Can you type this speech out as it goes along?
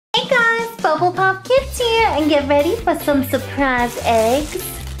Bubble Pop Kids here, and get ready for some surprise eggs,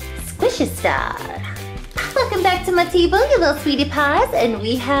 squishy style. Welcome back to my table, you little sweetie pies, and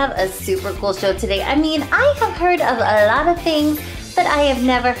we have a super cool show today. I mean, I have heard of a lot of things, but I have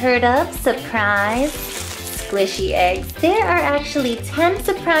never heard of surprise squishy eggs. There are actually 10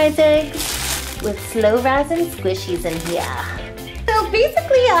 surprise eggs with slow rising squishies in here. So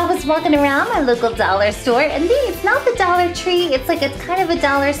basically, I was walking around my local dollar store, and it's not the Dollar Tree, it's like a kind of a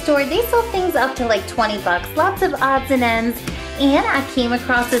dollar store. They sell things up to like 20 bucks, lots of odds and ends. And I came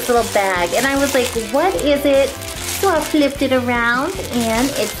across this little bag, and I was like, what is it? So I flipped it around, and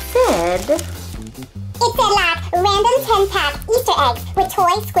it said... It said like, random 10-pack Easter eggs with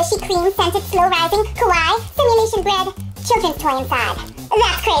toy, squishy, cream, scented, slow-rising, kawaii, simulation bread, children's toy inside.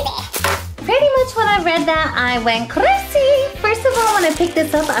 That's crazy. Pretty much when I read that, I went crazy. First of all, when I picked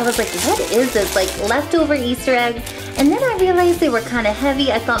this up, I was like, what is this? Like leftover Easter eggs. And then I realized they were kind of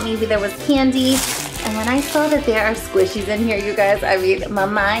heavy. I thought maybe there was candy. And when I saw that there are squishies in here, you guys, I mean, my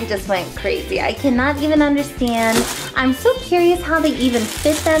mind just went crazy. I cannot even understand. I'm so curious how they even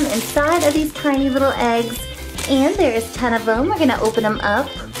fit them inside of these tiny little eggs. And there is 10 of them. We're gonna open them up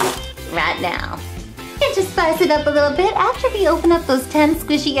right now. And just spice it up a little bit after we open up those 10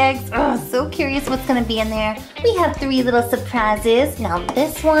 squishy eggs. Oh, so curious what's gonna be in there. We have 3 little surprises. Now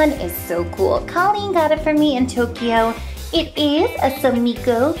this one is so cool. Colleen got it for me in Tokyo. It is a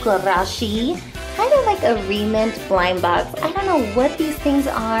Sumikko Gurashi. Kind of like a remint blind box. I don't know what these things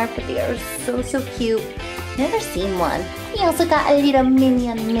are, but they are so cute. Never seen one. We also got a little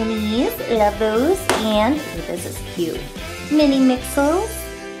Minion Minis. Love those. And ooh, this is cute. Mini Mixels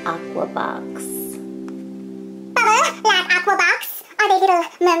Aqua Box. Bubba, like Aqua Box? Are they little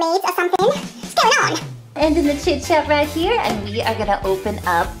mermaids or something? What's going on? And in the chit chat right here, and we are gonna open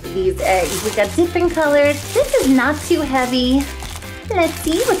up these eggs. We got different colors. This is not too heavy. Let's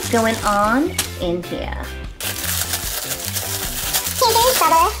see what's going on in here. Here goes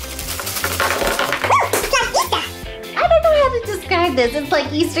Bubba. Woo, it's like Easter. I don't know how to describe this. It's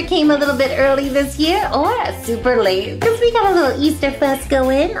like Easter came a little bit early this year or super late. Because we got a little Easter fest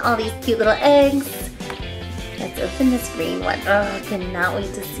going. All these cute little eggs. Let's open this green one. Oh, I cannot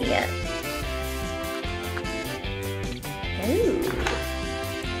wait to see it. Ooh.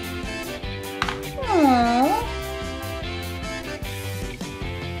 Aww.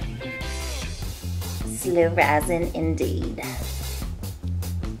 Slow rising indeed.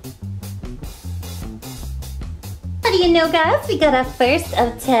 What do you know, guys? We got our first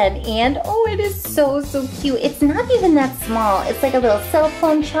of 10, and oh, it is so cute. It's not even that small. It's like a little cell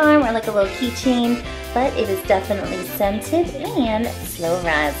phone charm or like a little keychain, but it is definitely scented and slow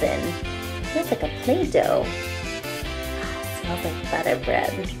rising. Feels like a Play-Doh. Oh, smells like butter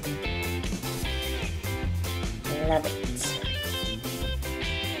bread. Love it.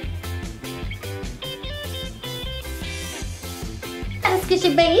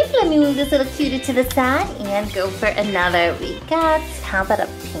 Squishy babe, let me move this little cutie to the side and go for another. We got, how about a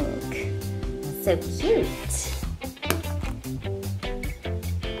pink? So cute.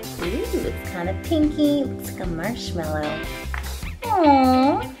 Ooh, it's kind of pinky. Looks like a marshmallow.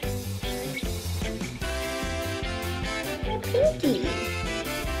 Aww. A Pinkie.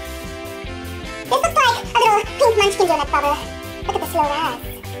 This looks like a little pink munchkin donut, Bubba. Look at the slow rise.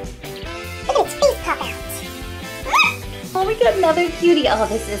 Look at its face pop out. Oh, we got another cutie. Oh,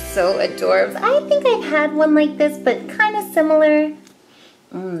 this is so adorable. I think I've had one like this, but kind of similar.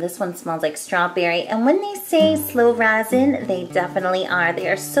 This one smells like strawberry. And when they say slow rising, they definitely are. They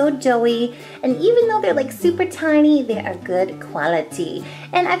are so doughy. And even though they're like super tiny, they are good quality.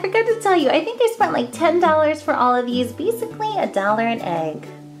 And I forgot to tell you, I think I spent like $10 for all of these. Basically $1 an egg.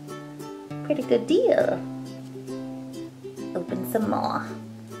 Pretty good deal. Open some more.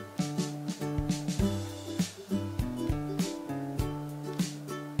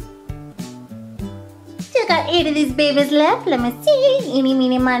 Still got 8 of these babies left. Let me see. Eeny,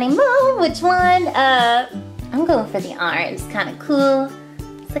 meeny, miny, moe. Which one? I'm going for the orange. It's kind of cool.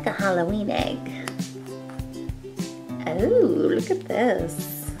 It's like a Halloween egg. Oh, look at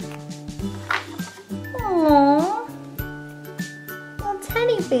this. Aww. Little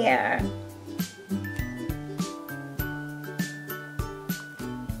teddy bear.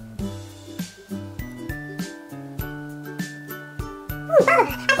 Ooh, Bubba,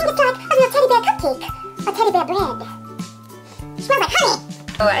 I think it's like a little teddy bear cupcake. Or teddy bear bread. It smells like honey.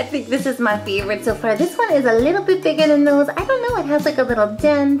 Oh, I think this is my favorite so far. This one is a little bit bigger than those. I don't know, it has like a little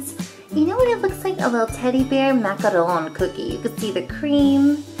dent. You know what it looks like? A little teddy bear macaron cookie. You can see the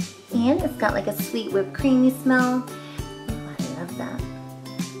cream. And it's got like a sweet whipped creamy smell. Oh, I love that.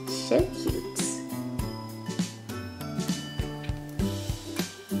 So cute.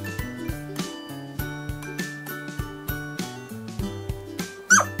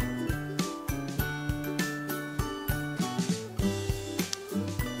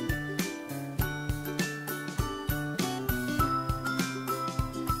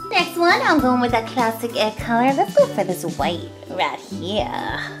 one, I'm going with that classic egg color. Let's go for this white right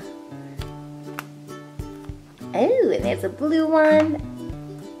here. Oh, and there's a blue one.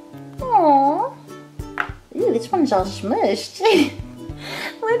 Aww. Ooh, this one's all smushed.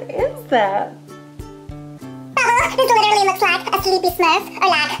 What is that? Bubble, this literally looks like a sleepy smurf or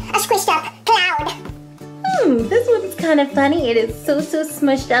like a squished up cloud. This one's kind of funny. It is so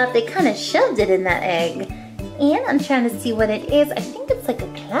smushed up. They kind of shoved it in that egg. And I'm trying to see what it is. I think it's like a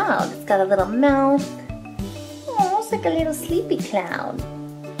cloud. It's got a little mouth. Oh, it's like a little sleepy cloud.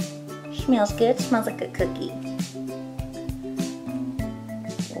 Smells good. Smells like a cookie.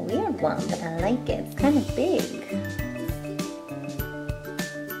 It's a weird one, but I like it. It's kind of big.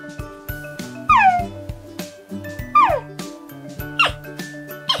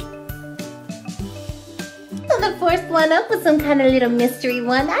 The fourth one up with some kind of little mystery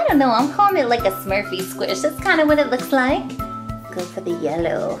one. I don't know, I'm calling it like a Smurfy squish. That's kind of what it looks like. Go for the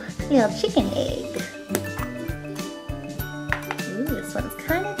yellow little chicken egg. Ooh, this one's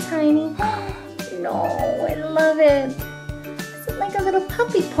kind of tiny. No, I love it. It's like a little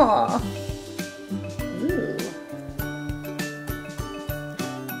puppy paw. Ooh.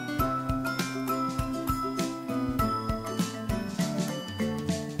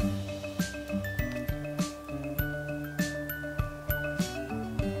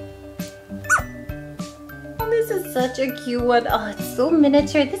 This is such a cute one. Oh, it's so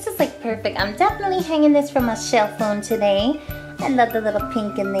miniature. This is like perfect. I'm definitely hanging this from my shelf phone today. I love the little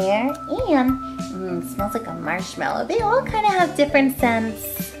pink in there. And it smells like a marshmallow. They all kind of have different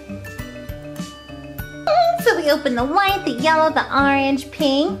scents. So we open the white, the yellow, the orange,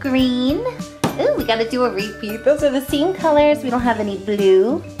 pink, green. Ooh, we gotta do a repeat. Those are the same colors. We don't have any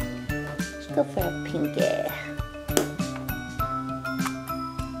blue. Let's go for a pinky.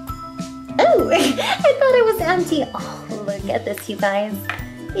 Oh, I thought it was empty. Oh, look at this, you guys.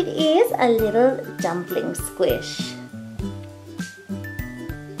 It is a little dumpling squish.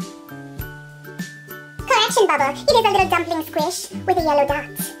 Correction, Bubble. It is a little dumpling squish with a yellow dot.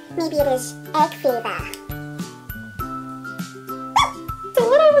 Maybe it is egg flavor. So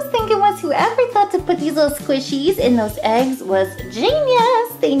what I was thinking was whoever thought to put these little squishies in those eggs was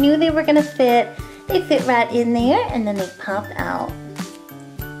genius. They knew they were gonna fit. They fit right in there and then they popped out.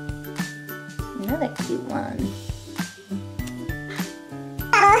 Another cute one.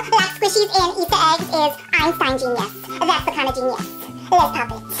 Bubble, like squishies and Easter eggs is Einstein genius. That's the kind of genius. Let's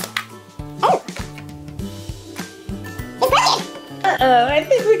pop it. Oh. It's broken! Uh-oh, I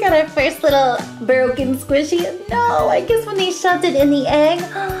think we got our first little broken squishy. No, I guess when they shoved it in the egg,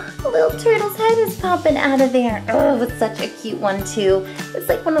 a little turtle's head is popping out of there. Oh, it's such a cute one too. It's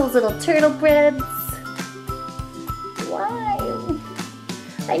like one of those little turtle breads. Why?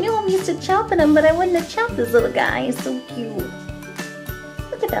 I knew I'm used to chopping them, but I wouldn't have chopped this little guy. He's so cute.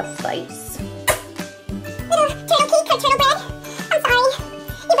 Look at that face. Little turtle cake or turtle bread? I'm sorry.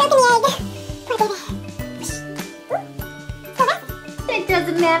 You broke the egg. Poor baby. It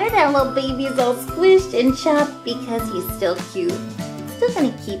doesn't matter that little baby is all squished and chopped because he's still cute. Still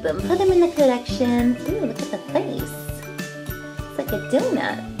gonna keep him. Put him in the collection. Ooh, look at the face. It's like a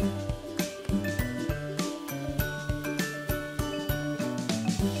donut.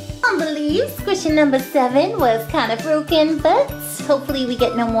 I believe squishy number 7 was kind of broken, but hopefully we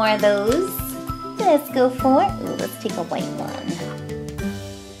get no more of those. Let's go for, ooh, let's take a white one.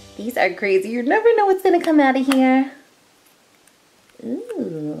 These are crazy. You never know what's gonna come out of here.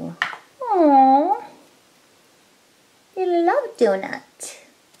 Ooh, aww, little love donut.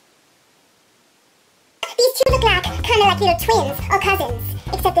 These two look like kind of like little twins or cousins,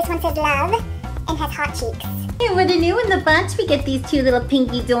 except this one says love and has hot cheeks. And what a new in the bunch, we get these two little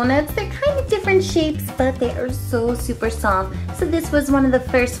Pinkie donuts. They're kind of different shapes, but they are so super soft. So this was one of the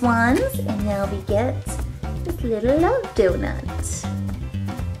first ones, and now we get this little love donut.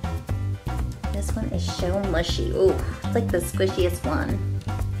 This one is so mushy. Ooh, it's like the squishiest one.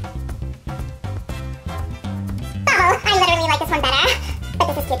 Oh, I literally like this one better, but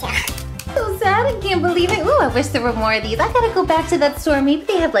this is cute too. So sad, I can't believe it. Ooh, I wish there were more of these. I gotta go back to that store. Maybe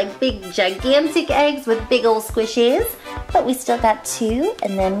they have like big, gigantic eggs with big old squishes. But we still got 2,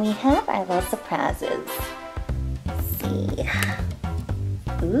 and then we have our little surprises. Let's see.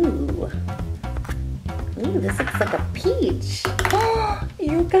 Ooh. Ooh, this looks like a peach. Oh,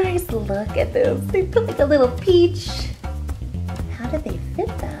 you guys, look at this. They put like a little peach. How did they fit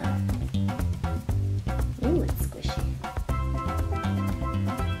that? Ooh, it's squishy.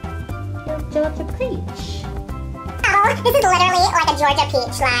 Georgia peach. Oh, this is literally like a Georgia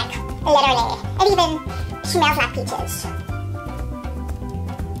peach, like, literally. It even smells like peaches.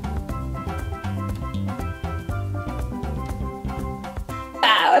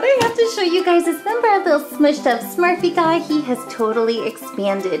 Wow, Wow, and I have to show you guys this. Remember our little smushed up Smurfy guy? He has totally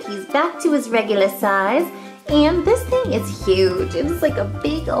expanded. He's back to his regular size. And this thing is huge. It is like a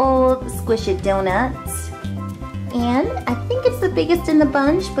big old squishy donut. And I think it's the biggest in the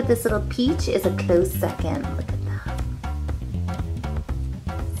bunch, but this little peach is a close second. Look at that.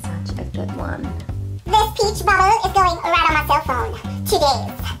 Such a good one. This peach bubble is going right on my cell phone. 2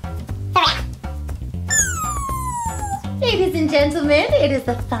 days. Hurrah! Ladies and gentlemen, it is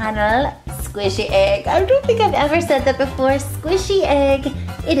the final squishy egg. I don't think I've ever said that before. Squishy egg.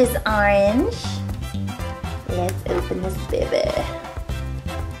 It is orange. Let's open this baby.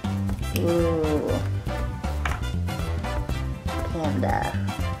 Ooh. Panda.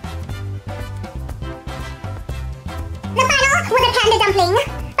 The final was a panda dumpling.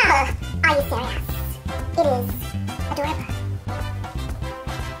 Bubble, are you serious? It is adorable.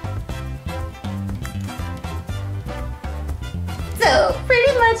 So,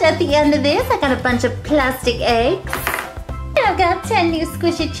 pretty much at the end of this, I got a bunch of plastic eggs. And I've got 10 new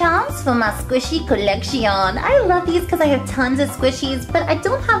squishy charms for my squishy collection. I love these because I have tons of squishies, but I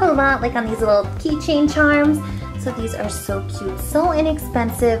don't have a lot like on these little keychain charms. So these are so cute, so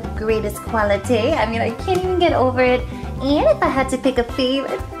inexpensive, greatest quality. I mean, I can't even get over it. And if I had to pick a fave,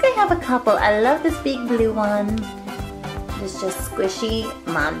 I think I have a couple. I love this big blue one. It's just squishy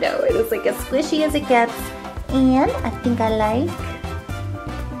mondo. It is like as squishy as it gets. And I think I like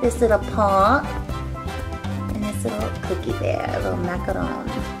this little paw and this little cookie there, a little macaron.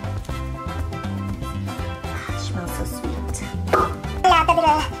 Ah, it smells so sweet. I love the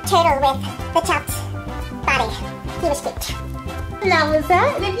little turtle with the chopped body. He was cute. And that was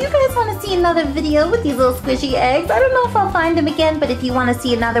that. And if you guys want to see another video with these little squishy eggs, I don't know if I'll find them again, but if you want to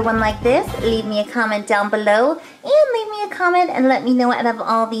see another one like this, leave me a comment down below. And leave me a comment and let me know out of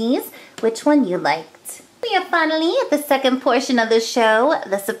all these, which one you liked. We are finally at the second portion of the show,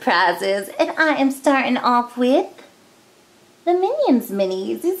 the surprises. And I am starting off with the Minions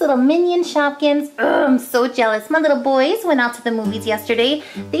minis. These little Minion Shopkins. I'm so jealous. My little boys went out to the movies yesterday.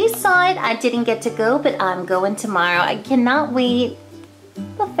 They saw it. I didn't get to go, but I'm going tomorrow. I cannot wait.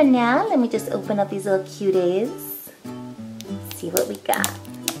 But for now, let me just open up these little cuties. See what we got.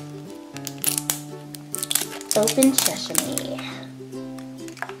 Open sesame.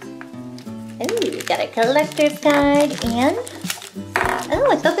 Ooh, we got a collector's guide and... oh,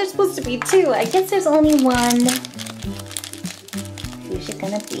 I thought there's supposed to be two. I guess there's only one. Who's it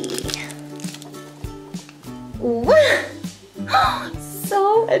gonna be? Ooh.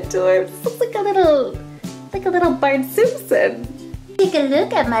 So adorable. This looks like a little Bart Simpson. Take a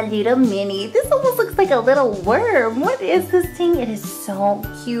look at my little mini. This almost looks like a little worm. What is this thing? It is so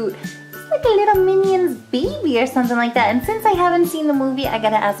cute. Like a little Minions baby or something like that. And since I haven't seen the movie, I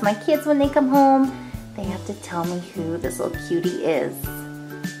gotta ask my kids when they come home. They have to tell me who this little cutie is.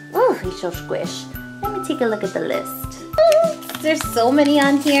 Oh, he's so squish. Let me take a look at the list. There's so many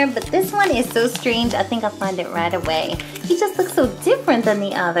on here, but this one is so strange. I think I'll find it right away. He just looks so different than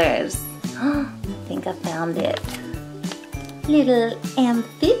the others. I think I found it. Little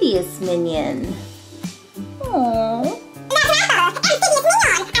amphibious minion. Aww.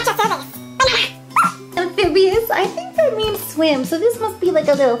 Amphibious? I think that means swim. So this must be like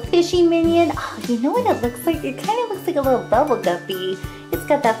a little fishy minion. Oh, you know what it looks like? It kind of looks like a little bubble guppy. It's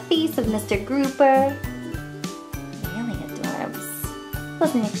got that face of Mr. Grouper. Really adorbs.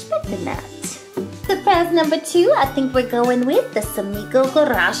 Wasn't expecting that. Surprise number 2, I think we're going with the Sumikko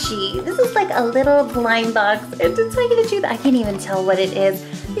Gurashi. This is like a little blind box. And to tell you the truth, I can't even tell what it is.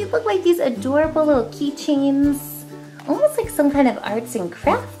 They look like these adorable little keychains. Almost like some kind of arts and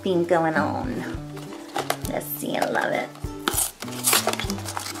craft theme going on. Let's see, I love it.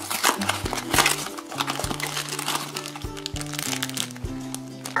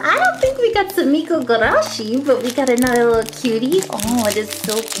 I don't think we got Sumikko Gurashi, but we got another little cutie. Oh, it is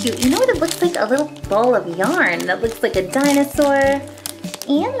so cute. You know what it looks like? A little ball of yarn that looks like a dinosaur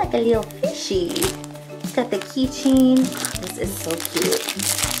and like a little fishy. It's got the keychain. Oh, this is so cute.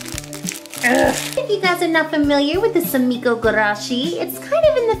 Ugh. If you guys are not familiar with the Sumikko Gurashi, it's kind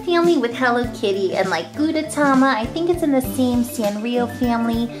of in the family with Hello Kitty and like Gudetama. I think it's in the same Sanrio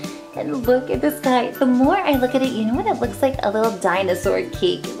family. And look at this guy. The more I look at it, you know what it looks like? A little dinosaur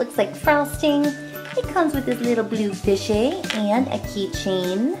cake. It looks like frosting. It comes with this little blue fishy and a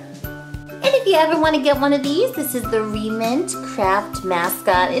keychain. And if you ever want to get one of these, this is the Remint Craft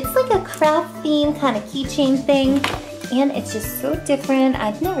Mascot. It's like a craft theme kind of keychain thing. And it's just so different.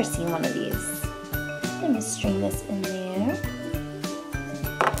 I've never seen one of these. Let me string this in there.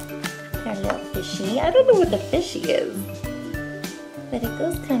 Got a little fishy. I don't know what the fishy is. But it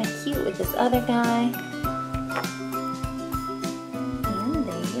goes kind of cute with this other guy. And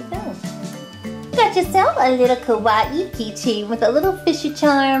there got yourself a little kawaii keychain with a little fishy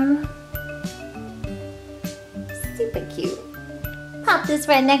charm. Super cute. Pop this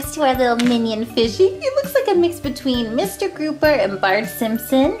right next to our little minion fishy. It looks like a mix between Mr. Grouper and Bart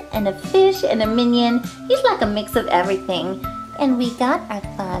Simpson, and a fish and a minion. He's like a mix of everything. And we got our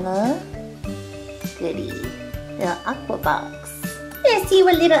final goodie, little aqua box. Let's see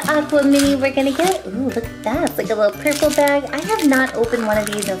what little aqua mini we're gonna get. Ooh, look at that. It's like a little purple bag. I have not opened one of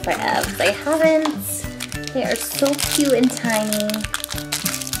these in forever. I haven't. They are so cute and tiny.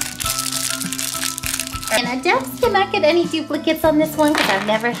 And I definitely cannot get any duplicates on this one because I've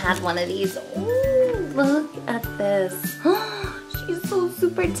never had one of these. Ooh, look at this. She's so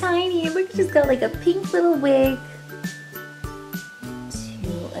super tiny. Look, she's got like a pink little wig.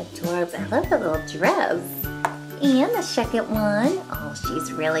 Two adorbs. I love that little dress. And the second one, oh,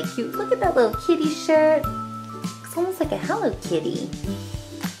 she's really cute. Look at that little kitty shirt. It's almost like a Hello Kitty.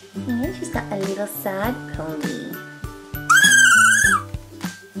 And she's got a little sad pony.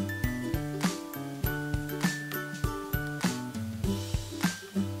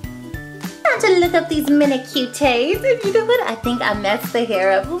 Time to look up these mini cuties. And you know what? I think I messed the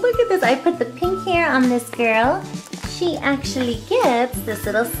hair up. Look at this. I put the pink hair on this girl. She actually gets this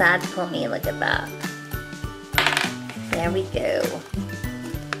little sad pony. Look at that. There we go.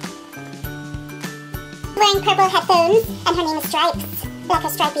 Wearing purple headphones, and her name is Stripes. Like a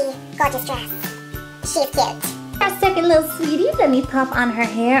stripy, gorgeous dress. She's cute. Our second little sweetie, let me pop on her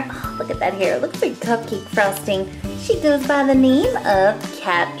hair. Oh, look at that hair. It looks like cupcake frosting. She goes by the name of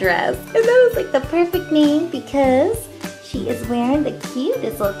Cat Dress. And that was like the perfect name because she is wearing the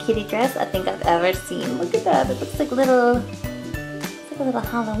cutest little kitty dress I think I've ever seen. Look at that. It looks like a little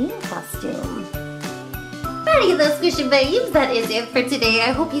Halloween costume. Alrighty, little squishy babes, that is it for today.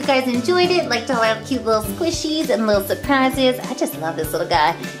 I hope you guys enjoyed it, liked all our cute little squishies and little surprises. I just love this little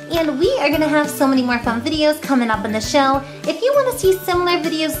guy. And we are going to have so many more fun videos coming up on the show. If you want to see similar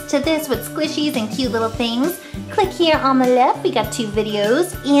videos to this with squishies and cute little things, click here on the left. We got 2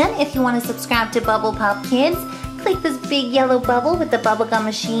 videos. And if you want to subscribe to Bubble Pop Kids, click this big yellow bubble with the bubblegum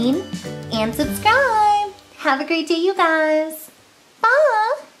machine and subscribe. Have a great day, you guys.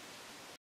 Bye.